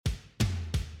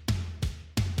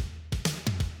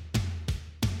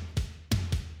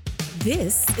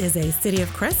This is a City of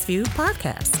Crestview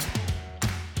podcast.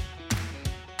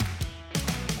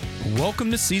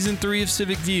 Welcome to Season 3 of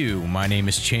Civic View. My name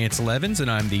is Chance Levins, and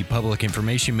I'm the Public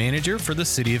Information Manager for the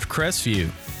City of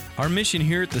Crestview. Our mission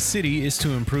here at the city is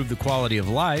to improve the quality of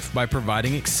life by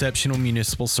providing exceptional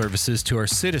municipal services to our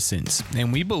citizens.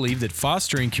 And we believe that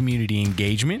fostering community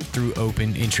engagement through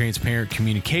open and transparent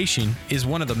communication is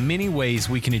one of the many ways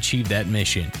we can achieve that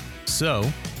mission.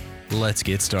 So, let's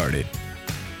get started.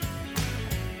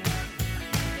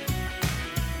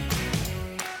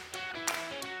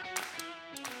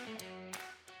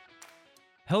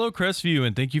 Hello, Crestview,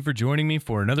 and thank you for joining me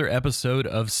for another episode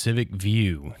of Civic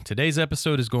View. Today's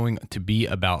episode is going to be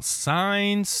about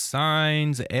signs,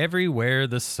 everywhere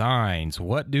the signs.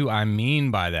 What do I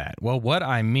mean by that? Well, what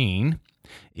I mean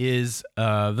is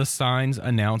the signs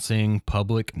announcing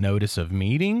public notice of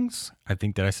meetings. I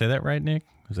think, did I say that right, Nick?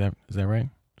 Is that right?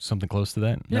 Something close to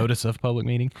that? Yeah. Notice of public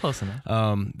meeting? Close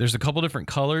enough. There's a couple different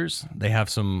colors. They have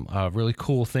some really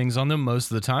cool things on them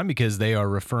most of the time because they are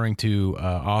referring to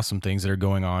awesome things that are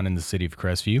going on in the city of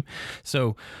Crestview.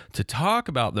 So to talk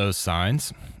about those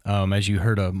signs, as you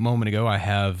heard a moment ago, I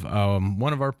have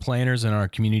one of our planners in our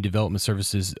Community Development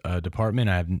Services department.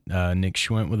 I have Nick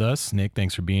Schwent with us. Nick,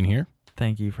 thanks for being here.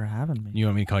 Thank you for having me. You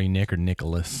want me to call you Nick or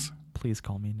Nicholas? Please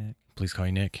call me Nick. Please call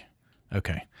you Nick.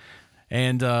 Okay.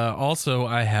 And also,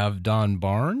 I have Don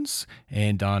Barnes,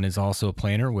 and Don is also a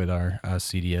planner with our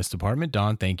CDS department.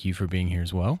 Don, thank you for being here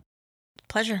as well.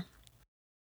 Pleasure.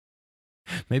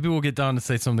 Maybe we'll get Don to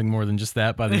say something more than just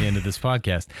that by the end of this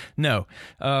podcast. No.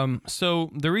 So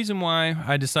the reason why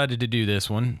I decided to do this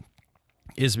one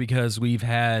is because we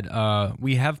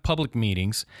have public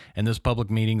meetings, and those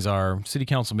public meetings are city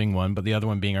council being one, but the other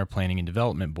one being our planning and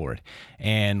development board.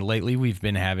 And lately we've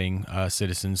been having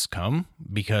citizens come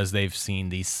because they've seen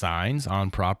these signs on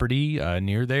property,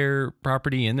 near their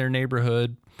property, in their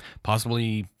neighborhood,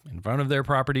 possibly in front of their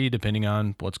property, depending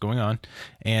on what's going on.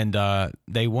 And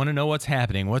they want to know what's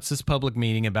happening. What's this public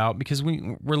meeting about? Because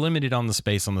we're limited on the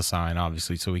space on the sign,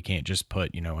 obviously, so we can't just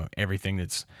put, everything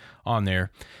that's on there.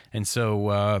 And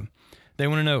so they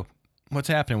want to know what's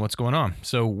happening, what's going on.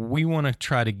 So we want to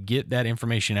try to get that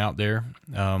information out there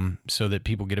so that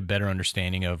people get a better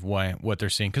understanding of what they're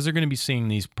seeing, because they're going to be seeing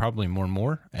these probably more and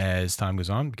more as time goes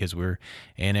on, because we're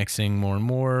annexing more and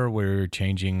more. We're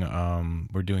changing,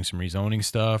 we're doing some rezoning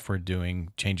stuff. We're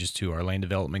doing changes to our land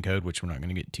development code, which we're not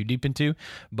going to get too deep into,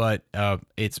 but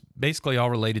it's basically all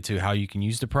related to how you can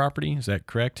use the property. Is that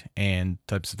correct? And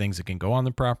types of things that can go on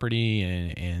the property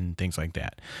and things like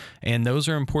that. And those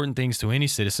are important things to any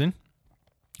citizen,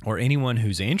 or anyone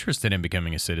who's interested in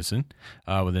becoming a citizen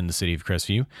within the city of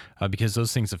Crestview, because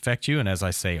those things affect you. And as I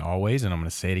say always, and I'm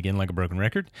going to say it again like a broken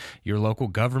record, your local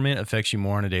government affects you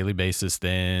more on a daily basis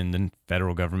than the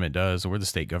federal government does, or the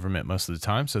state government most of the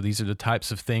time. So these are the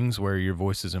types of things where your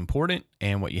voice is important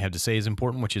and what you have to say is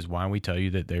important, which is why we tell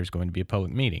you that there's going to be a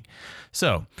public meeting.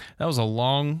 So that was a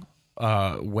long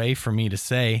way for me to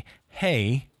say,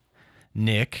 hey,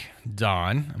 Nick,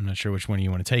 Don, I'm not sure which one you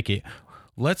want to take it.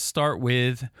 Let's start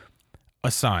with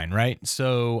a sign, right?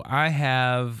 So I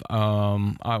have,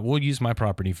 we'll use my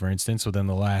property, for instance. Within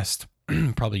the last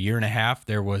probably year and a half,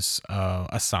 there was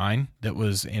a sign that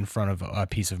was in front of a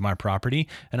piece of my property.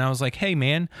 And I was like, hey,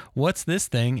 man, what's this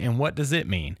thing and what does it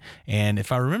mean? And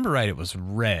if I remember right, it was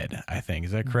red, I think.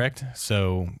 Is that correct?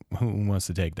 So who wants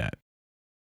to take that?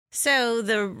 So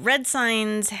the red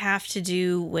signs have to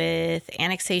do with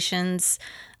annexations,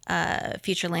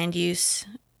 future land use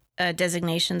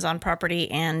designations on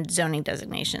property, and zoning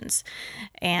designations.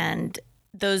 And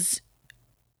those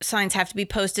signs have to be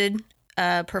posted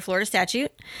per Florida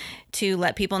statute to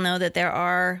let people know that there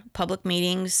are public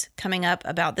meetings coming up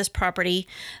about this property.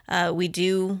 We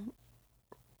do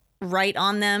write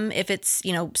on them if it's,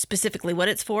 specifically what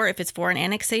it's for, if it's for an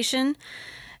annexation,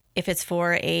 if it's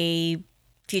for a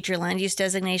future land use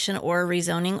designation or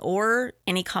rezoning, or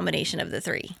any combination of the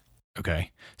three.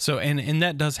 Okay. So, and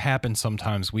that does happen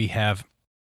sometimes. We have,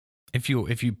 if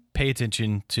you pay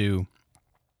attention to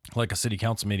like a city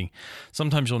council meeting,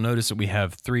 sometimes you'll notice that we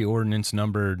have 3 ordinance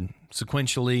numbered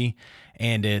sequentially,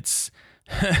 and it's,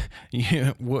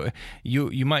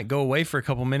 you might go away for a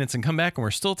couple minutes and come back and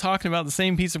we're still talking about the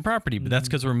same piece of property, but that's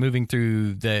because we're moving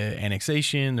through the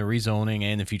annexation, the rezoning,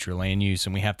 and the future land use,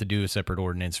 and we have to do a separate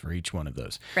ordinance for each one of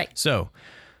those. Right. So,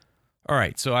 all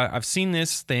right, so I've seen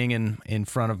this thing in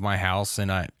front of my house,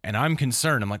 and I'm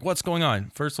concerned. I'm like, what's going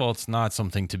on? First of all, it's not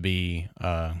something to be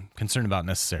concerned about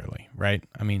necessarily, right?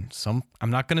 I mean,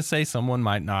 I'm not going to say someone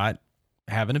might not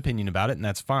have an opinion about it, and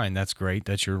that's fine. That's great.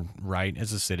 That's your right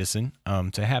as a citizen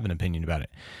to have an opinion about it.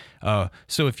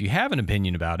 So if you have an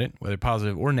opinion about it, whether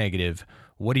positive or negative,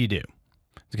 what do?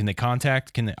 Can they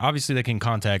contact? Obviously they can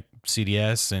contact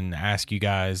CDS and ask you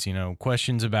guys,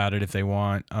 questions about it if they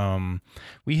want.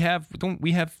 We have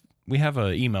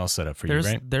an email set up for you,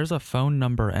 right? There's a phone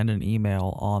number and an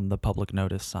email on the public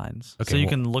notice signs, Okay, so you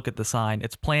can look at the sign.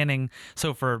 It's planning.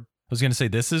 So for I was going to say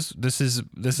this is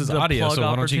the audio, plug so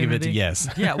why don't you give it to opportunity? yes?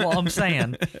 Yeah, well, I'm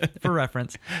saying for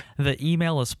reference, the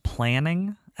email is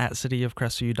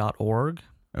planning@cityofcrestview.org,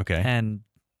 Okay. and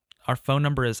our phone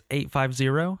number is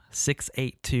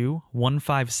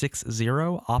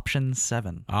 850-682-1560, option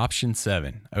 7. Option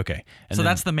 7. Okay. And So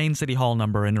then- that's the main city hall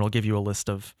number, and it'll give you a list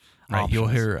of right. options.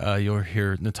 You'll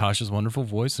hear Natasha's wonderful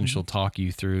voice, and she'll talk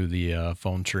you through the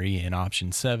phone tree. And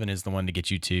option 7 is the one to get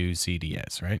you to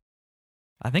CDS, right?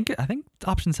 I think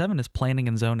option 7 is planning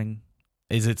and zoning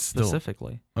Is it still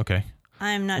specifically. okay?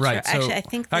 I'm not Right, sure. so- Actually, I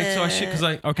think All right, so I should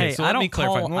okay. Hey, So I let don't me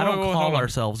clarify. call, Whoa, I don't whoa, whoa, call hold on.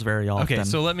 ourselves very often. Okay,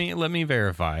 so let me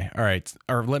verify. All right,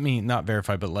 or let me not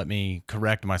verify, but let me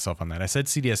correct myself on that. I said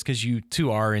CDS because you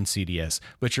two are in CDS,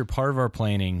 but you're part of our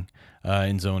planning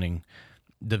and zoning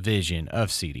division of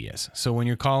CDS. So when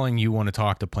you're calling, you want to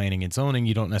talk to planning and zoning.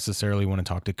 You don't necessarily want to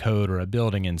talk to code or a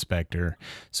building inspector.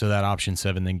 So that option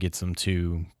 7 then gets them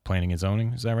to planning and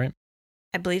zoning. Is that right?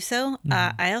 I believe so.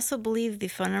 I also believe the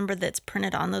phone number that's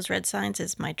printed on those red signs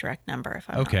is my direct number, if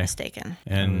I'm not mistaken.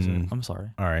 Or is it? And I'm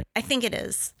sorry. all right. I think it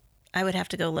is. I would have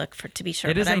to go look to be sure.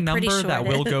 It is but a I'm pretty number sure that it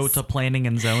will go is. to planning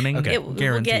and zoning. Okay. It will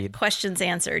Guaranteed. get questions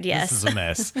answered. Yes. This is a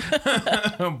mess.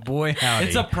 Boy, howdy.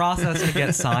 It's a process to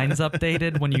get signs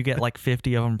updated when you get like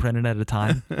 50 of them printed at a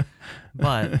time,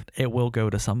 but it will go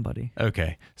to somebody.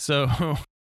 Okay. So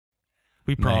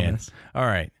We Man. promise. all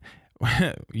right.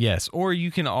 Yes. Or you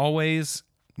can always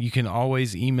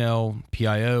email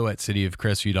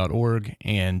pio@cityofcrestview.org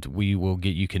and we will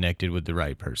get you connected with the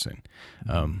right person.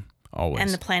 Always. And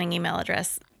the planning email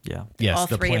address. Yeah. yes, all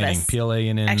the three of planning. us.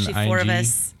 PLANN. Actually, 4 of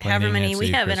us, however many we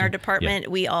have in our department.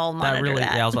 department, we all monitor That really,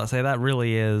 that. yeah, I was about to say that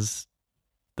really is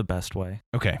the best way.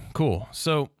 Okay, cool.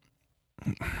 So,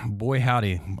 boy,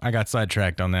 howdy. I got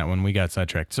sidetracked on that one. We got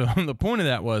sidetracked. So the point of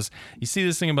that was, you see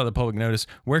this thing about the public notice.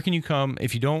 Where can you come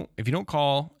if you don't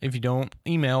call, if you don't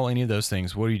email any of those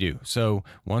things? What do? So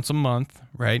once a month,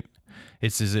 right?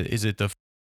 Is it the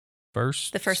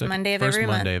first? The first second- Monday of first every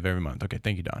month. Monday of every month. Okay,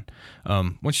 thank you, Don. Why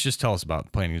don't you just tell us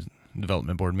about planning and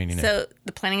development board meeting? So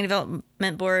the Planning and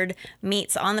Development Board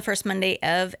meets on the first Monday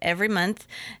of every month.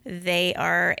 They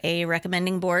are a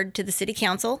recommending board to the City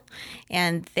Council,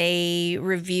 and they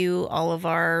review all of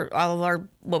our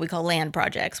what we call land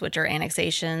projects, which are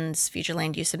annexations, future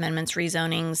land use amendments,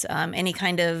 rezonings, any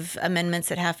kind of amendments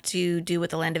that have to do with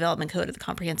the land development code or the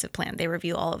comprehensive plan. They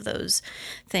review all of those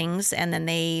things, and then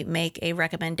they make a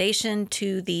recommendation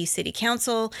to the City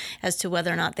Council as to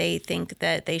whether or not they think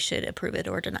that they should approve it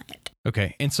or deny it.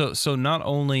 Okay, and so not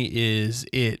only is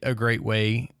it a great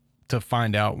way to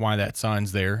find out why that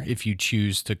sign's there, if you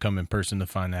choose to come in person to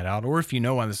find that out, or if you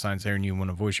know why the sign's there and you want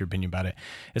to voice your opinion about it,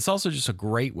 it's also just a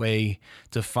great way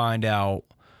to find out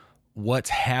what's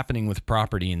happening with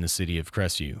property in the city of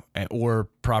Crestview, or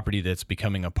property that's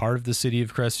becoming a part of the city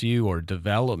of Crestview, or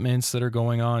developments that are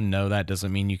going on. No, that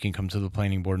doesn't mean you can come to the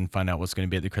planning board and find out what's going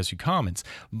to be at the Crestview Commons,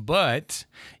 but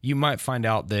you might find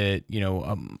out that,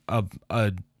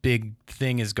 a big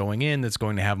thing is going in that's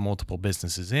going to have multiple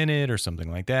businesses in it or something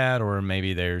like that, or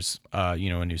maybe there's a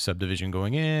new subdivision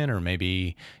going in, or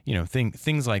maybe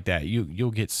things like that. You'll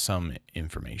get some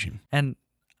information. And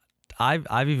I've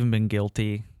even been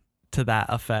guilty to that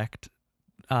effect.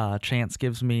 Chance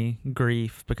gives me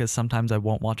grief because sometimes I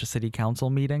won't watch a city council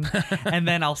meeting, and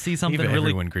then I'll see something Even really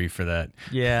everyone grief for that.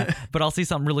 yeah, but I'll see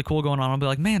something really cool going on. I'll be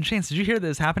like, "Man, Chance, did you hear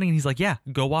this happening?" And he's like, "Yeah,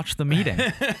 go watch the meeting."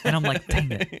 And I'm like,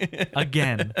 "Dang it,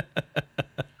 again."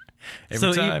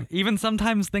 Every time. Even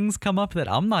sometimes things come up that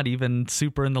I'm not even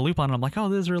super in the loop on. And I'm like, "Oh,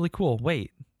 this is really cool."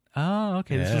 Wait. Oh,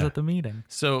 okay. This was Yeah. at the meeting.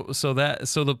 So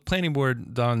the planning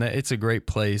board, Don, it's a great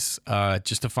place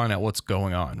just to find out what's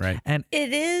going on, right? And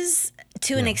It is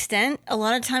to an extent. A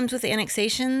lot of times with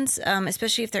annexations,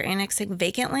 especially if they're annexing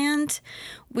vacant land,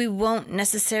 we won't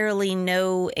necessarily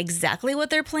know exactly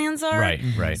what their plans are.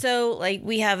 Right. So, like,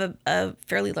 we have a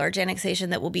fairly large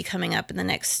annexation that will be coming up in the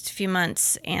next few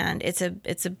months, and it's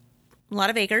a lot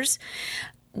of acres.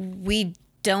 We've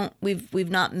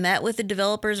not met with the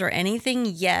developers or anything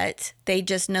yet. They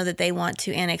just know that they want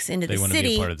to annex into They the want to city.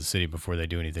 be a part of the city before they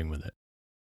do anything with it.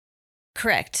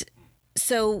 Correct.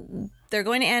 So they're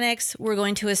going to annex. We're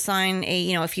going to assign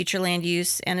a future land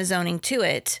use and a zoning to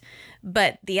it,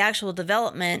 but the actual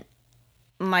development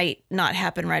might not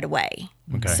happen right away.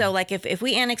 Okay. So like if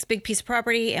we annex a big piece of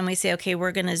property and we say, okay,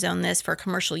 we're going to zone this for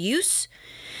commercial use,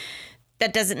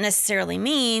 that doesn't necessarily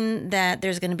mean that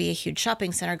there's going to be a huge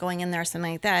shopping center going in there or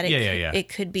something like that. It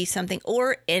could be something,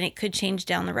 and it could change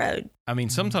down the road. I mean,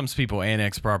 sometimes people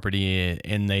annex property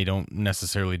and they don't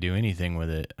necessarily do anything with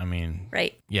it. I mean,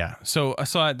 Right. yeah. So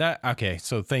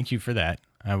thank you for that.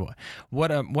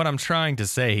 What I'm trying to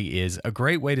say is a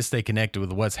great way to stay connected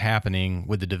with what's happening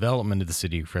with the development of the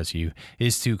city of Crestview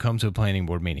is to come to a planning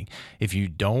board meeting. If you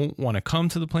don't want to come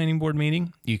to the planning board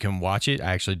meeting, you can watch it.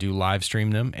 I actually do live stream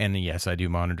them. And yes, I do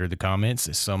monitor the comments.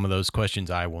 Some of those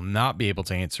questions I will not be able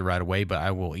to answer right away, but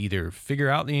I will either figure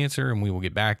out the answer and we will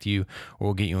get back to you, or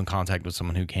we'll get you in contact with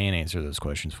someone who can answer those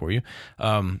questions for you.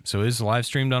 So it is live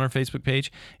streamed on our Facebook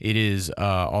page. It is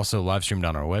also live streamed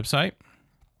on our website.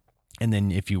 And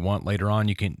then if you want later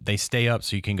on, they stay up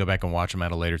so you can go back and watch them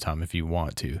at a later time if you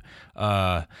want to.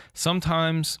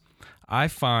 Sometimes I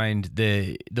find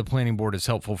the planning board is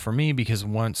helpful for me because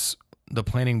once the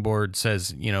planning board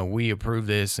says, we approve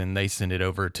this and they send it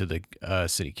over to the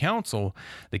city council,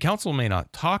 the council may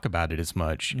not talk about it as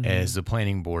much as the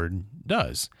planning board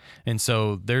does. And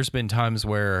so there's been times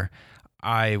where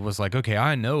I was like, okay,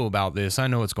 I know about this. I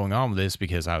know what's going on with this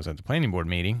because I was at the planning board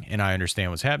meeting and I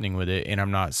understand what's happening with it. And I'm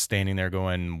not standing there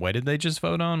going, what did they just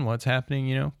vote on? What's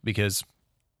happening? Because,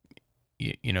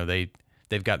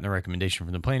 they've gotten the recommendation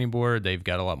from the planning board. They've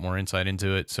got a lot more insight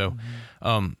into it. So,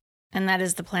 and that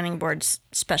is the planning board's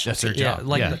specialty. That's their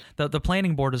job. The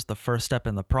planning board is the first step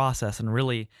in the process, and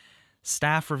really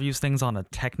staff reviews things on a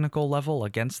technical level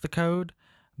against the code.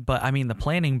 But I mean, the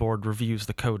planning board reviews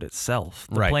the code itself.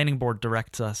 The planning board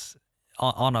directs us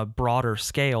on a broader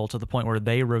scale to the point where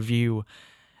they review,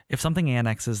 if something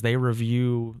annexes, they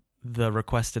review the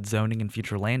requested zoning and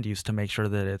future land use to make sure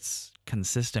that it's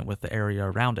consistent with the area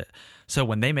around it. So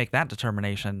when they make that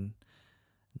determination,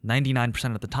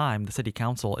 99% of the time, the city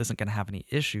council isn't going to have any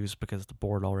issues because the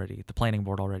planning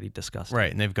board already discussed it. Right,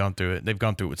 and they've gone through it. They've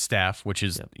gone through it with staff, which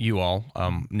is you all.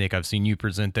 Nick, I've seen you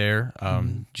present there.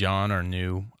 John, our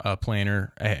new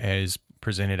planner, has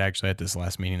presented actually at this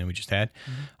last meeting that we just had.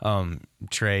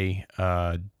 Trey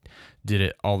did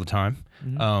it all the time.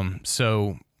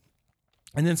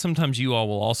 And then sometimes you all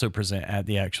will also present at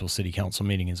the actual city council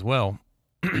meeting as well,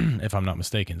 if I'm not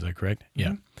mistaken. Is that correct?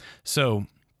 Yeah. So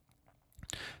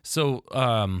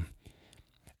that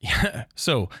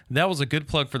was a good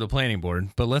plug for the planning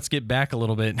board, but let's get back a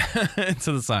little bit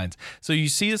to the signs. So you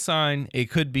see a sign, it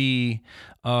could be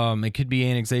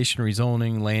annexation,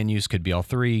 rezoning, land use, could be all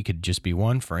three, could just be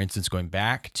one. For instance, going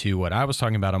back to what I was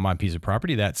talking about on my piece of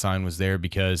property, that sign was there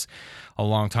because a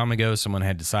long time ago, someone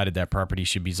had decided that property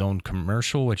should be zoned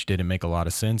commercial, which didn't make a lot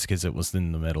of sense because it was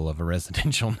in the middle of a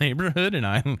residential neighborhood, and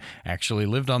I actually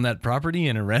lived on that property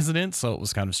in a residence, so it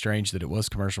was kind of strange that it was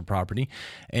commercial property.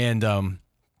 And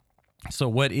so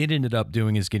what it ended up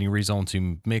doing is getting rezoned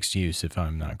to mixed use, if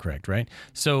I'm not correct, right?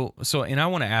 So, and I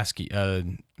want to ask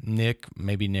Nick,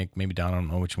 maybe Don, I don't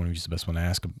know which one of you is the best one to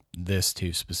ask this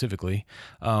to specifically,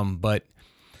 but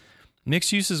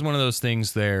mixed use is one of those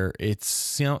things there. It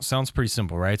sounds pretty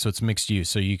simple, right? So it's mixed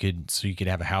use. So you could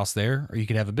have a house there or you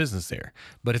could have a business there,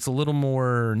 but it's a little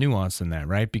more nuanced than that,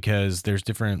 right? Because there's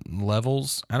different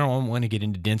levels. I don't want to get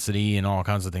into density and all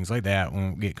kinds of things like that. We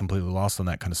won't get completely lost on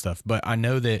that kind of stuff. But I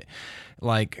know that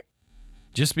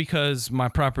just because my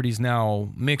property's now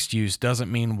mixed use doesn't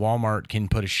mean Walmart can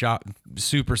put a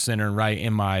super center right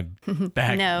in my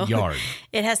backyard.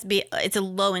 It has to be, it's a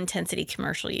low intensity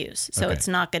commercial use. So it's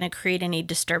not going to create any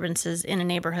disturbances in a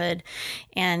neighborhood.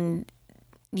 And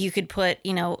you could put,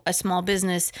 a small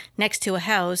business next to a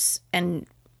house and,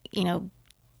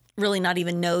 really not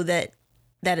even know that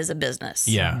is a business.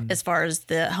 Yeah. As far as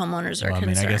the homeowners are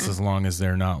concerned. I guess as long as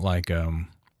they're not like,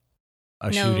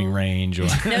 shooting range or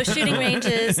no shooting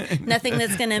ranges, nothing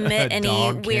that's going to emit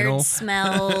any weird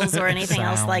smells or anything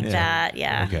else like that.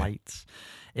 Yeah. Okay. Lights.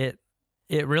 It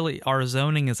really, our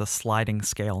zoning is a sliding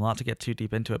scale, not to get too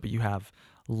deep into it, but you have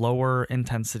lower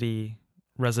intensity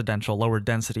residential, lower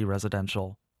density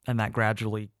residential, and that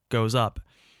gradually goes up.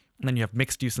 And then you have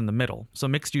mixed use in the middle. So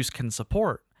mixed use can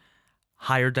support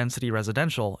higher density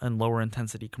residential and lower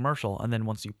intensity commercial. And then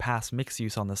once you pass mixed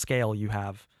use on the scale, you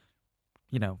have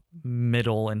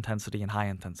middle intensity and high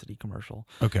intensity commercial.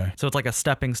 Okay. So it's like a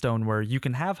stepping stone where you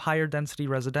can have higher density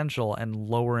residential and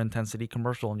lower intensity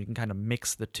commercial, and you can kind of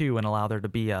mix the two and allow there to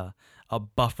be a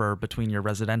buffer between your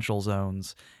residential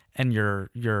zones and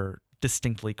your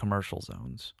distinctly commercial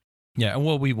zones. Yeah,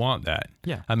 well, we want that.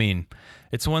 Yeah. I mean,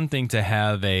 it's one thing to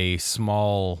have a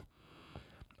small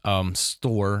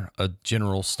store, a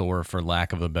general store, for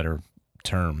lack of a better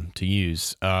term to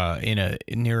use,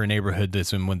 near a neighborhood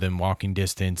that's within walking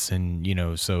distance, and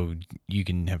so you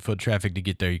can have foot traffic to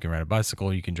get there. You can ride a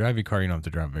bicycle, you can drive your car. You don't have to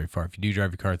drive very far if you do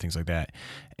drive your car, things like that.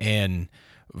 And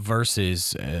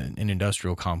versus an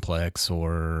industrial complex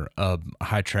or a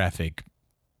high traffic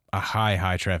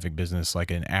business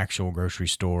like an actual grocery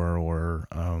store, or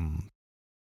I'm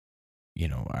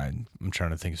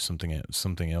trying to think of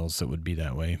something else that would be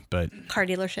that way, but car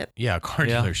dealership. Yeah, car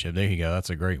dealership. There you go. That's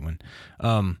a great one.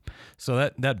 So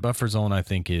that buffer zone, I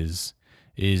think, is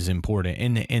important.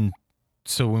 And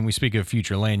so when we speak of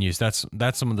future land use, that's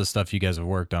some of the stuff you guys have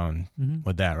worked on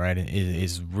with that, right?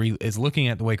 Is looking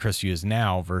at the way Crestview is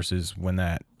now versus when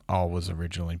that all was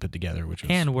originally put together, which was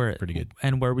pretty good,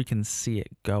 and where we can see it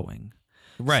going.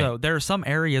 Right. So there are some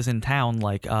areas in town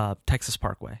like Texas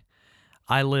Parkway.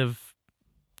 I live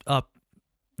up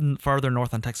farther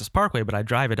north on Texas Parkway, but I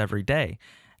drive it every day,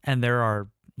 and there are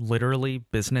literally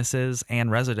businesses and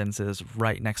residences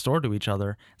right next door to each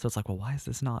other. So it's like, well,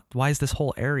 why is this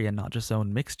whole area not just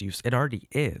zoned mixed use? It already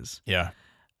is. Yeah.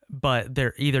 But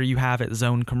either you have it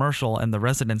zoned commercial and the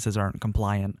residences aren't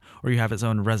compliant, or you have it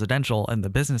zoned residential and the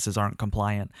businesses aren't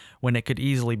compliant, when it could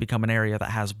easily become an area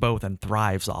that has both and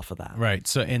thrives off of that. Right.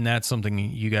 So, and that's something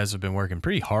you guys have been working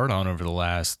pretty hard on over the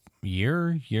last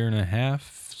year and a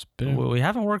half. Well, we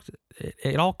haven't worked.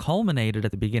 It all culminated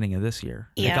at the beginning of this year.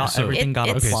 Yeah. Everything got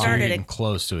applied. So you're getting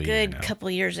close to a year good now. Couple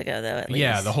years ago, though. At least.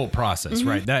 Yeah, the whole process,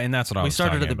 right? That's what I was. We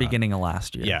started talking at the about. beginning of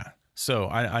last year. Yeah. So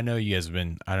I know you guys have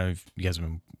been.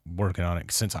 Working on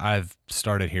it since I've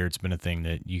started here. It's been a thing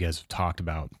that you guys have talked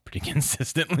about pretty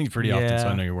consistently, pretty often. So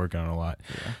I know you're working on it a lot.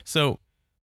 Yeah.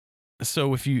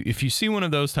 So if you see one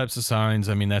of those types of signs,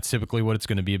 I mean, that's typically what it's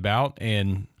going to be about,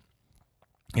 and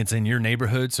it's in your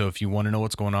neighborhood. So if you want to know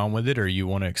what's going on with it, or you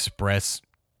want to express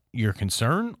your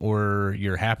concern or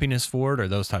your happiness for it, or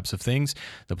those types of things,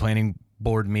 the planning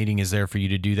board meeting is there for you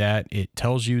to do that. It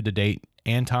tells you the date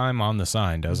and time on the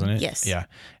sign, doesn't it? Yes. Yeah.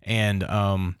 And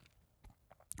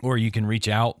or you can reach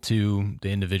out to the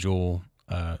individual,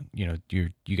 you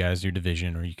guys, your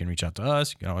division, or you can reach out to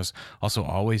us. You can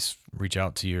always reach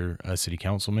out to your city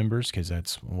council members, because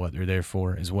that's what they're there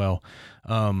for as well.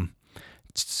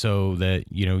 So that,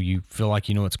 you feel like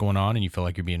you know what's going on and you feel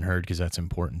like you're being heard, because that's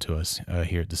important to us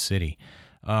here at the city.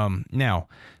 Now,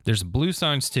 there's blue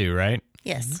signs too, right?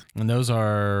 Yes. And those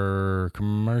are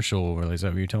commercial. Is that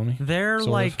what you're telling me? They're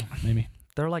maybe.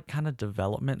 They're like kind of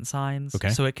development signs. Okay.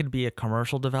 So it could be a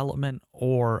commercial development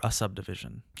or a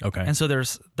subdivision. Okay. And so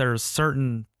there's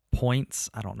certain points.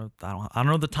 I don't know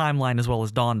the timeline as well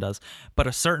as Dawn does, but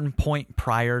a certain point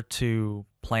prior to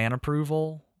plan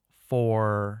approval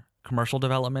for commercial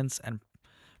developments and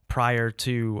prior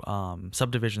to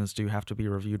subdivisions do have to be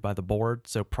reviewed by the board.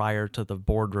 So prior to the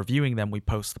board reviewing them, we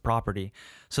post the property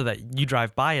so that you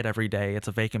drive by it every day. It's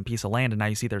a vacant piece of land, and now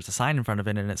you see there's a sign in front of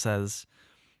it, and it says,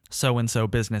 so-and-so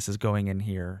business is going in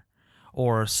here,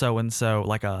 or so-and-so,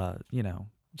 like a,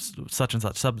 such and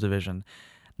such subdivision.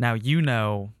 Now,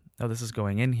 this is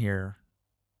going in here.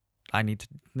 I need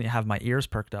to have my ears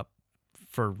perked up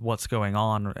for what's going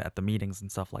on at the meetings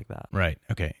and stuff like that. Right.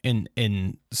 Okay.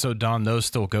 And so, Don, those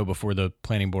still go before the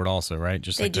planning board also, right?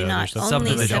 Just they like do the not. other stuff?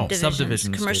 Only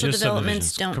Subdivisions. Commercial Just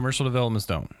developments don't. Commercial developments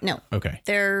don't. No. Okay.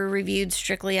 They're reviewed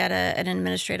strictly at an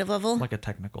administrative level. Like a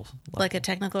technical level. Like a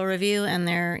technical review, and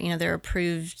they're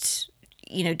approved,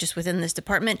 just within this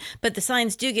department. But the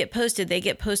signs do get posted. They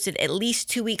get posted at least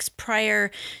 2 weeks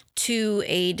prior to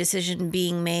a decision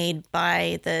being made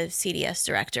by the CDS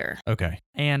director. Okay.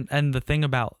 And the thing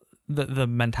about the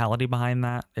mentality behind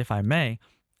that, if I may,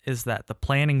 is that the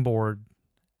planning board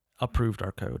approved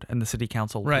our code and the city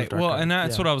council approved our code. code. And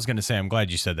that's what I was going to say. I'm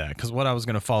glad you said that, because what I was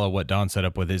going to follow what Don set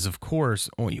up with is, of course,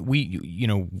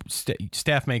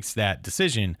 staff makes that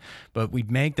decision, but we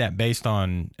make that based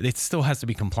on, it still has to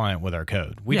be compliant with our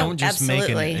code. We don't just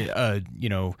absolutely.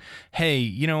 make hey,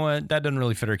 you know what, that doesn't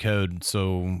really fit our code,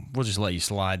 so we'll just let you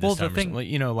slide this time.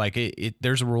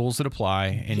 There's rules that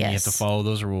apply, and you have to follow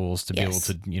those rules to be able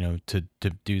to, to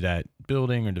do that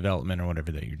building or development or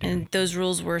whatever that you're doing. And those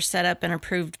rules were set up and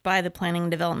approved by the Planning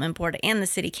and Development Board and the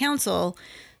City Council.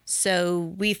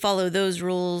 So we follow those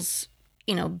rules,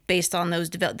 based on those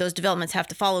developments have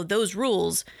to follow those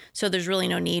rules. So there's really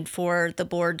no need for the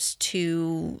boards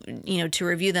to, to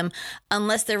review them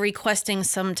unless they're requesting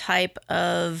some type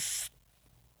of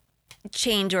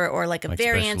change or like a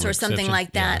variance or something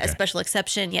like that, a special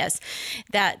exception. Yes,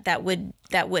 that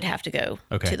would have to go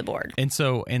to the board. And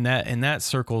so that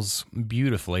circles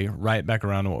beautifully right back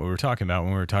around to what we were talking about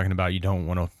when we were talking about you don't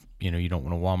want to you don't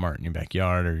want a Walmart in your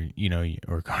backyard or,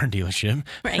 or a car dealership.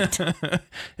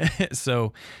 Right.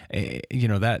 So,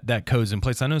 that code's in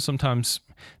place. I know sometimes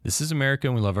this is America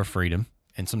and we love our freedom.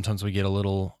 And sometimes we get a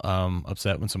little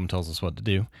upset when someone tells us what to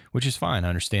do, which is fine. I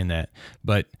understand that.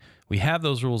 But we have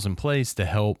those rules in place to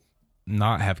help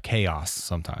not have chaos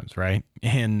sometimes, right?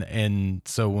 And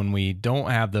so when we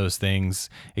don't have those things,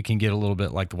 it can get a little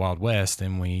bit like the Wild West,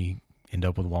 and we end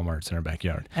up with Walmarts in our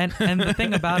backyard. And the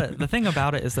thing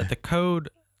about it is that the code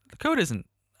isn't,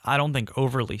 I don't think,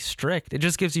 overly strict. It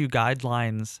just gives you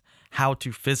guidelines how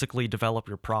to physically develop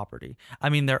your property. I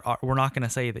mean, we're not going to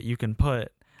say that you can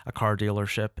put a car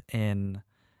dealership in,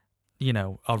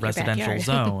 a residential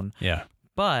zone. Yeah.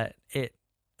 But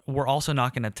we're also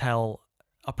not going to tell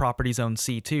a property zone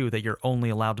C2 that you're only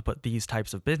allowed to put these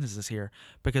types of businesses here,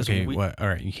 because all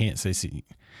right, you can't say C.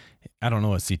 I don't know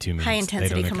what C2 means. High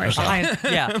intensity commercial.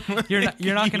 Yeah,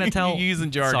 you're not going to tell. You're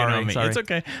using jargon on me. Sorry. It's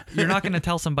okay. You're not going to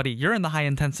tell somebody you're in the high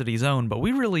intensity zone, but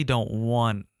we really don't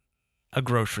want a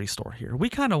grocery store here. We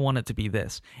kind of want it to be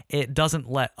this. It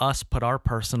doesn't let us put our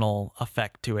personal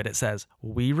effect to it. It says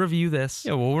we review this.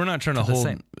 Yeah, well, we're not trying to hold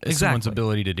someone's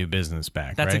ability to do business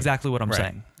back. That's right? exactly what I'm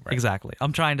saying. Right. Exactly.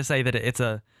 I'm trying to say that it's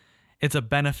a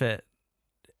benefit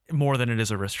more than it is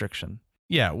a restriction.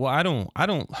 Yeah, well, I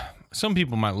don't. Some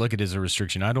people might look at it as a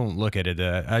restriction. I don't look at it.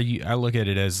 I look at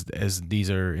it as these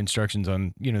are instructions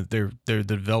on, they're the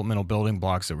developmental building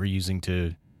blocks that we're using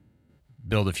to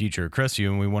build a future at Crestview,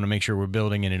 and we want to make sure we're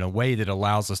building it in a way that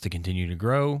allows us to continue to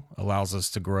grow, allows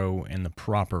us to grow in the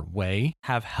proper way,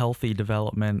 have healthy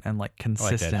development and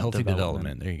consistent healthy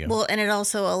development. There you go. Well, and it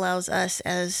also allows us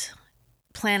as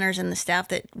planners and the staff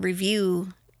that review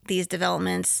these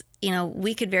developments,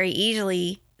 we could very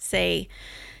easily say,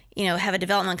 have a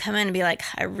development come in and be like,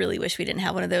 I really wish we didn't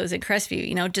have one of those in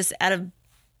Crestview, just out of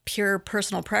pure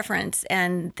personal preference,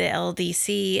 and the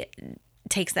LDC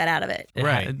takes that out of it.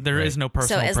 Right. There is no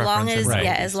personal preference. So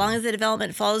as long as the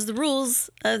development follows the rules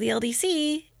of the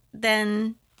LDC,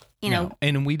 then No.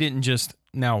 And we didn't just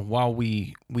while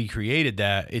we created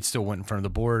that, it still went in front of the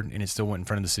board and it still went in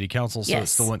front of the city council, so it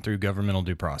still went through governmental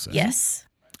due process. Yes.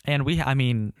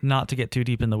 And not to get too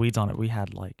deep in the weeds on it, we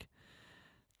had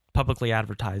publicly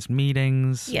advertised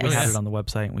meetings. Yes. We had it on the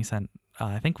website, and we sent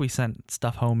I think we sent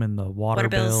stuff home in the water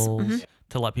bills. Mm-hmm.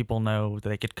 To let people know that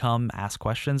they could come ask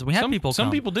questions. We had people come.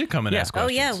 Some people did come and ask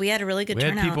questions. Oh, yeah. We had a really good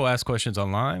turnout. We had people ask questions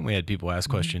online. We had people ask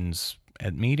questions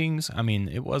at meetings. I mean,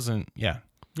 it wasn't, yeah,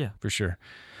 for sure.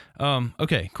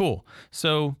 Okay, cool.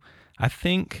 So I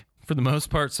think for the most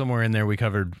part, somewhere in there, we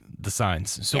covered the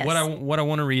signs. So what I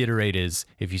want to reiterate is,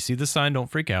 if you see the sign,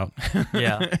 don't freak out.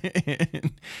 Yeah.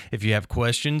 If you have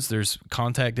questions, there's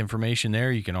contact information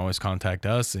there. You can always contact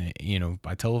us,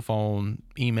 by telephone,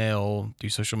 email, through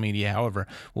social media, however.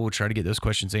 We'll try to get those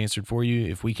questions answered for you.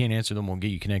 If we can't answer them, we'll get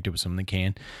you connected with someone that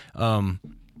can.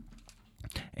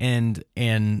 And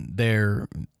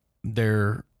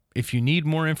if you need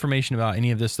more information about any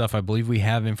of this stuff, I believe we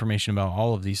have information about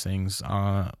all of these things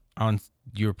on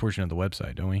your portion of the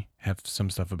website, don't we? Have some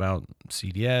stuff about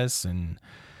CDS and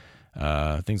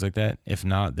things like that. If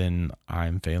not, then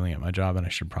I'm failing at my job and I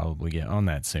should probably get on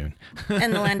that soon.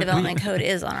 And the land development code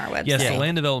is on our website. Yes, the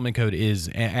land development code is,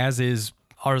 as is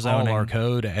our zoning. All our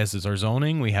code, as is our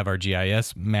zoning. We have our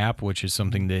GIS map, which is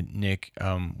something that Nick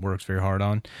works very hard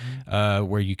on,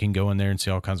 where you can go in there and see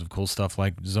all kinds of cool stuff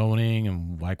like zoning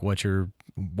and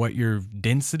what your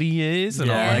density is and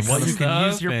what you can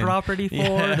use your property for.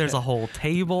 Yeah. There's a whole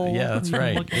table. Yeah, that's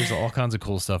right. There's all kinds of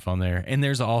cool stuff on there. And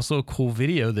there's also a cool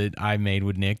video that I made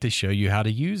with Nick to show you how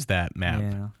to use that map.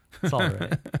 Yeah, it's all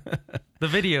right. The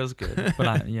video's good,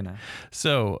 but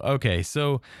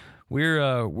So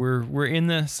we're in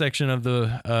the section of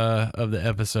the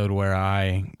episode where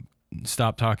I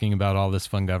stop talking about all this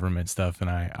fun government stuff, and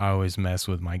I always mess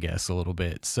with my guests a little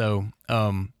bit. So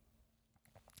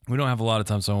we don't have a lot of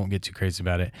time, so I won't get too crazy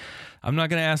about it. I'm not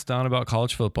going to ask Don about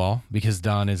college football because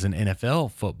Don is an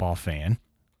NFL football fan.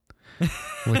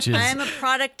 Which is, I'm a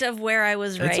product of where I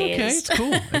was raised. It's okay. It's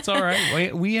cool. It's all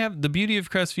right. We have the beauty of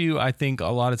Crestview. I think a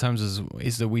lot of times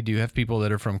is that we do have people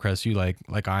that are from Crestview,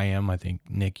 like I am. I think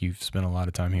Nick, you've spent a lot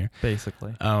of time here,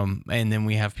 basically. And then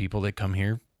we have people that come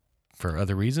here for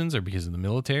other reasons or because of the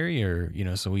military, or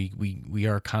so we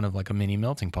are kind of like a mini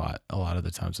melting pot a lot of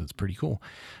the times. So it's pretty cool.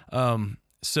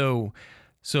 So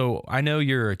I know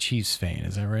you're a Chiefs fan.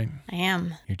 Is that right? I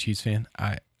am. You're a Chiefs fan.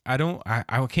 I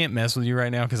can't mess with you right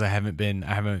now because I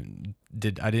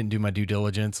didn't do my due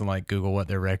diligence and Google what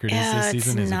their record is this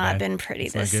season. It's not been pretty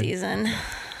this season.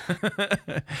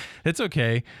 It's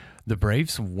okay. the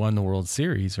Braves won the World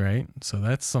Series, right? So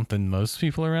that's something most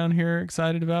people around here are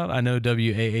excited about. I know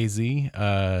WAAZ,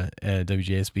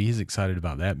 WJSB is excited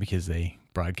about that because they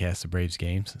broadcast the Braves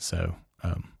games. So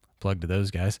plug to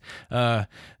those guys.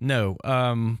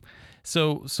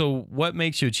 So what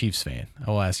makes you a Chiefs fan?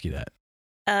 I will ask you that.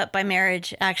 By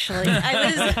marriage, actually.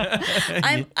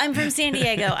 I'm from San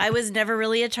Diego. I was never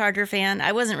really a Charger fan.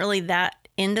 I wasn't really that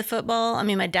into football. I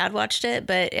mean, my dad watched it,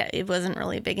 but it wasn't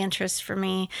really a big interest for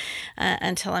me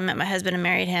until I met my husband and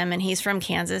married him. And he's from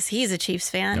Kansas. He's a Chiefs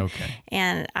fan. Okay.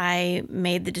 And I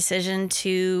made the decision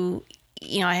to,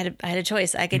 I had a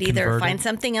choice. I could either find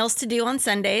something else to do on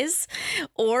Sundays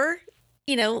or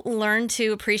learn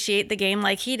to appreciate the game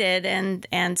like he did.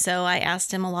 And so I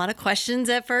asked him a lot of questions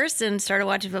at first and started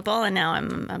watching football. And now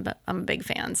I'm a big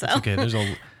fan. So okay. There's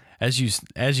as you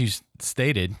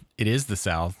stated, it is the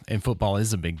South and football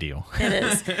is a big deal. It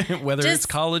is. Whether it's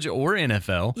college or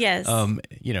NFL. Yes.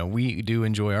 We do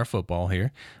enjoy our football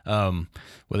here.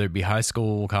 Whether it be high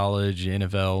school, college,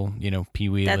 NFL, Pee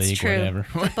Wee League, true. Whatever.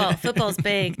 Football's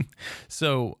big.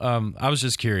 So I was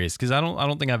just curious because I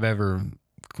don't think I've ever.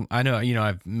 I know,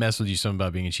 I've messed with you some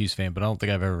about being a Chiefs fan, but I don't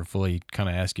think I've ever fully kind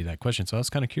of asked you that question. So I was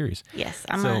kind of curious. Yes,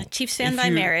 I'm a Chiefs fan by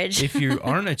marriage. If you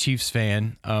aren't a Chiefs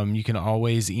fan, you can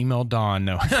always email Dawn.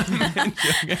 No, I'm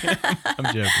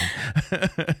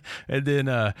joking. And then,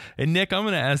 and Nick, I'm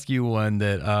going to ask you one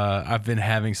that I've been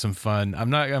having some fun.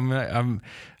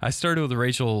 I started with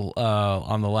Rachel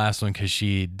on the last one because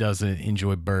she doesn't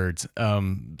enjoy birds.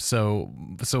 So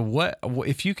what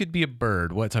if you could be a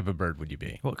bird? What type of bird would you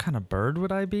be? What kind of bird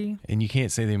would I be? And you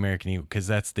can't say the American eagle because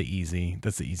that's the easy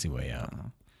way out.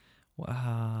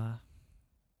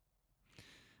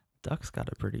 Duck's got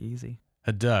it pretty easy.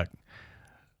 A duck.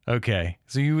 Okay,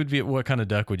 so you would be, what kind of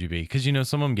duck would you be? Because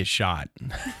some of them get shot.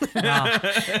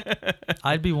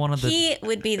 I'd be one of the. He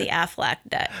would be the Aflac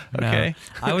duck. Okay,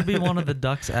 no, I would be one of the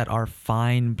ducks at our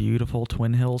fine, beautiful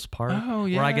Twin Hills Park. Oh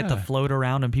yeah, where I get to float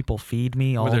around and people feed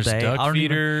me all there's day. Duck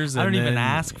feeders. I don't even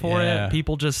ask for it.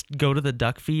 People just go to the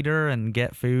duck feeder and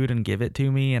get food and give it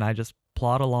to me, and I just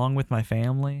plod along with my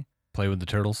family. Play with the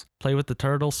turtles.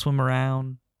 Swim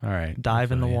around. All right.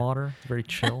 Dive in the water. Very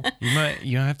chill.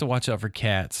 You have to watch out for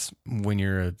cats when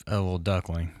you're a little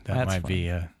duckling. That might be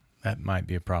a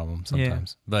problem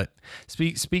sometimes. Yeah. But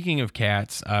speaking of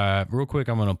cats, real quick,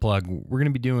 I'm going to plug. We're going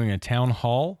to be doing a town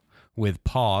hall with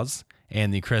Paws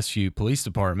and the Crestview Police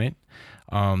Department.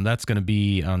 That's going to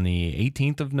be on the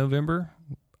 18th of November.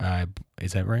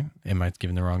 Is that right? Am I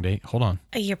giving the wrong date? Hold on.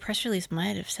 Your press release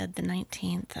might have said the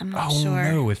 19th. I'm not sure.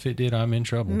 Oh no! If it did, I'm in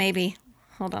trouble. Maybe.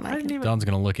 Hold on. Don's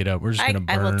going to look it up. We're just going to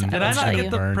burn. Did I not get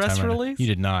the press release? You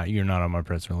did not. You're not on my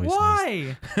press release.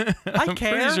 Why? I'm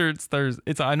pretty sure it's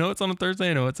Thursday. I know it's on a Thursday.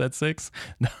 I know it's at 6.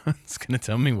 No, it's going to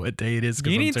tell me what day it is.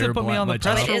 You need to put me on the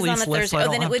press release list.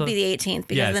 Oh, then it would be the 18th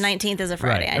because the 19th is a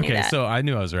Friday. Right. I knew that. So I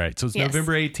knew I was right. So it's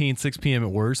November 18th, 6 p.m. at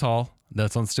Warriors Hall.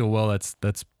 That's on Stillwell. That's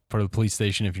part of the police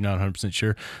station if you're not 100%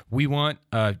 sure. We want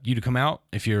you to come out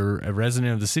if you're a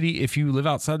resident of the city. If you live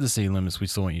outside the city limits, we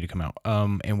still want you to come out.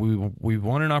 And we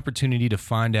want an opportunity to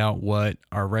find out what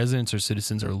our residents or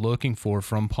citizens are looking for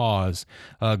from Paws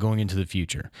going into the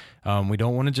future. We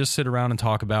don't want to just sit around and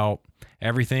talk about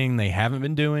everything they haven't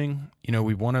been doing.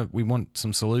 We want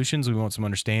some solutions. We want some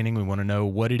understanding. We want to know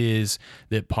what it is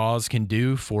that Paws can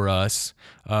do for us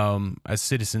as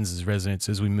citizens, as residents,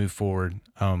 as we move forward,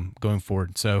 going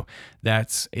forward. So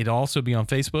it'll also be on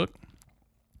Facebook.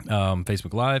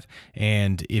 Facebook Live,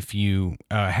 and if you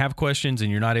have questions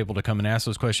and you're not able to come and ask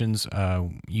those questions,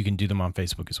 you can do them on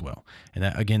Facebook as well.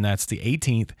 And that's the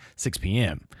 18th, 6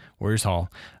 p.m. Warriors Hall,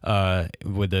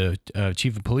 with the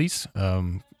Chief of Police,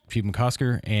 Chief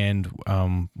McCosker, and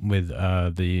with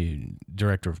the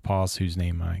Director of Paws, whose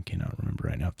name I cannot remember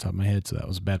right now off the top of my head, so that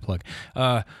was a bad plug.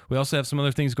 We also have some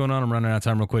other things going on. I'm running out of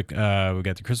time real quick. We've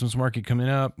got the Christmas market coming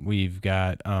up. We've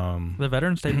got the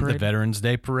Veterans Day Parade. The Veterans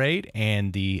Day Parade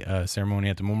and the ceremony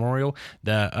at the memorial.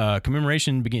 The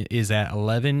commemoration is at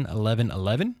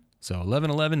 11/11/11. So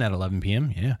 11/11 at 11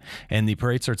 p.m. Yeah. And the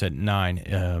parade starts at 9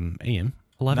 a.m.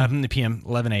 11 p.m.,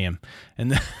 11 a.m.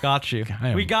 And got you.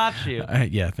 We got you.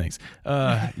 Yeah, thanks.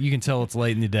 You can tell it's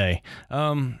late in the day.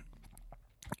 So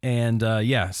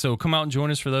come out and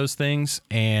join us for those things.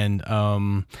 And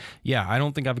I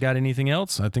don't think I've got anything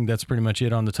else. I think that's pretty much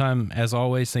it on the time. As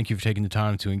always, thank you for taking the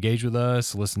time to engage with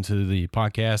us, listen to the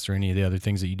podcast or any of the other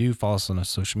things that you do. Follow us on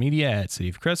social media at City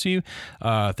of Crestview.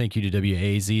 Thank you to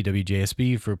WAZ,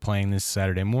 WJSB for playing this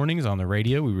Saturday mornings on the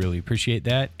radio. We really appreciate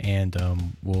that. And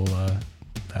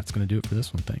that's going to do it for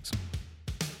this one. Thanks.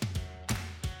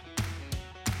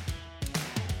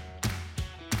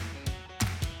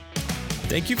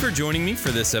 Thank you for joining me for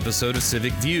this episode of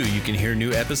Civic View. You can hear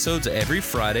new episodes every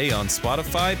Friday on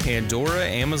Spotify, Pandora,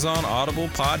 Amazon, Audible,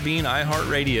 Podbean,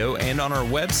 iHeartRadio, and on our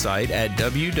website at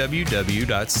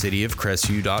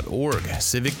www.cityofcrestview.org.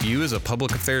 Civic View is a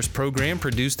public affairs program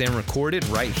produced and recorded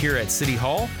right here at City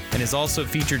Hall and is also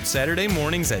featured Saturday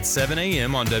mornings at 7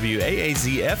 a.m. on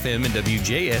WAAZ-FM and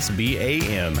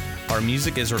WJSB-AM. Our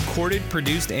music is recorded,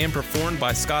 produced, and performed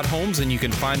by Scott Holmes, and you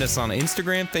can find us on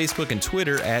Instagram, Facebook, and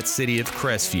Twitter at City of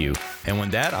Crestview. And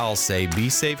with that, I'll say be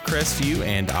safe, Crestview,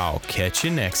 and I'll catch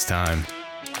you next time.